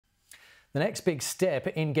The next big step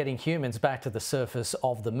in getting humans back to the surface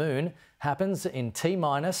of the moon happens in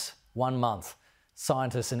T-1 month.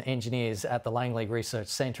 Scientists and engineers at the Langley Research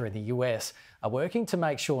Centre in the US are working to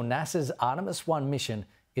make sure NASA's Artemis 1 mission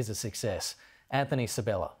is a success. Anthony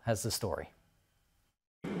Sabella has the story.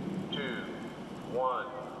 2, 1,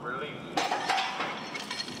 release.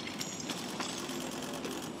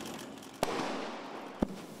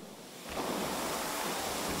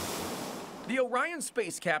 The Orion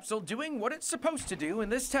space capsule doing what it's supposed to do in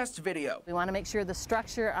this test video. We want to make sure the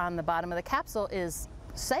structure on the bottom of the capsule is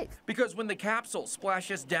safe. Because when the capsule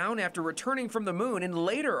splashes down after returning from the moon in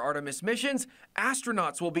later Artemis missions,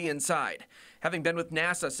 astronauts will be inside. Having been with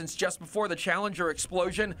NASA since just before the Challenger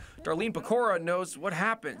explosion, Darlene Pecora knows what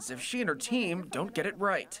happens if she and her team don't get it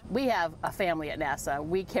right. We have a family at NASA.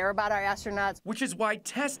 We care about our astronauts. Which is why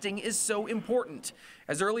testing is so important.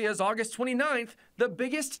 As early as August 29th, the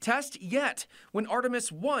biggest test yet, when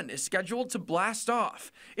Artemis 1 is scheduled to blast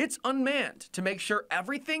off. It's unmanned to make sure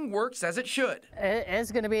everything works as it should.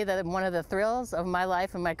 It's going to be one of the thrills of my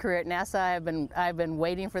life and my career at NASA. I've been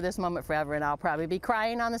waiting for this moment forever, and I'll probably be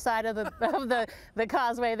crying on the side of the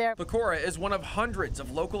causeway there. Pecora is one of hundreds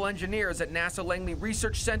of local engineers at NASA Langley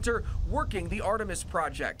Research Centre working the Artemis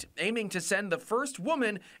project, aiming to send the first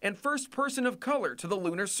woman and first person of color to the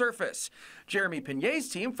lunar surface. Jeremy Pinier's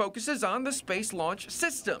team focuses on the Space Launch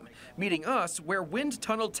System, meeting us where wind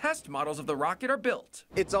tunnel test models of the rocket are built.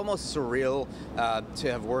 It's almost surreal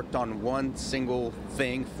to have worked on one single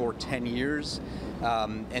thing for 10 years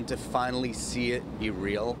and to finally see it be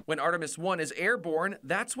real. When Artemis 1 is airborne,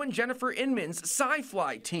 that's when Jennifer Inman's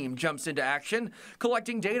SciFly team jumps into action,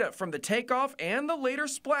 collecting data from the takeoff and the later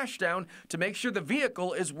splashdown to make sure the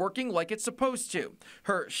vehicle is working like it's supposed to.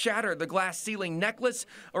 Her Shatter the Glass Ceiling necklace,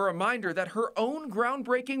 a reminder that her own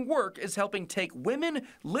groundbreaking work is helping take women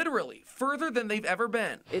literally further than they've ever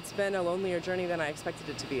been. It's been a lonelier journey than I expected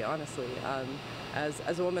it to be, honestly.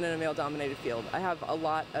 As a woman in a male-dominated field, I have a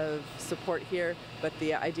lot of support here, but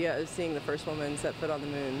the idea of seeing the first woman set foot on the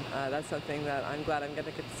moon, that's something that I'm glad I'm going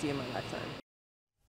to get to see in my lifetime.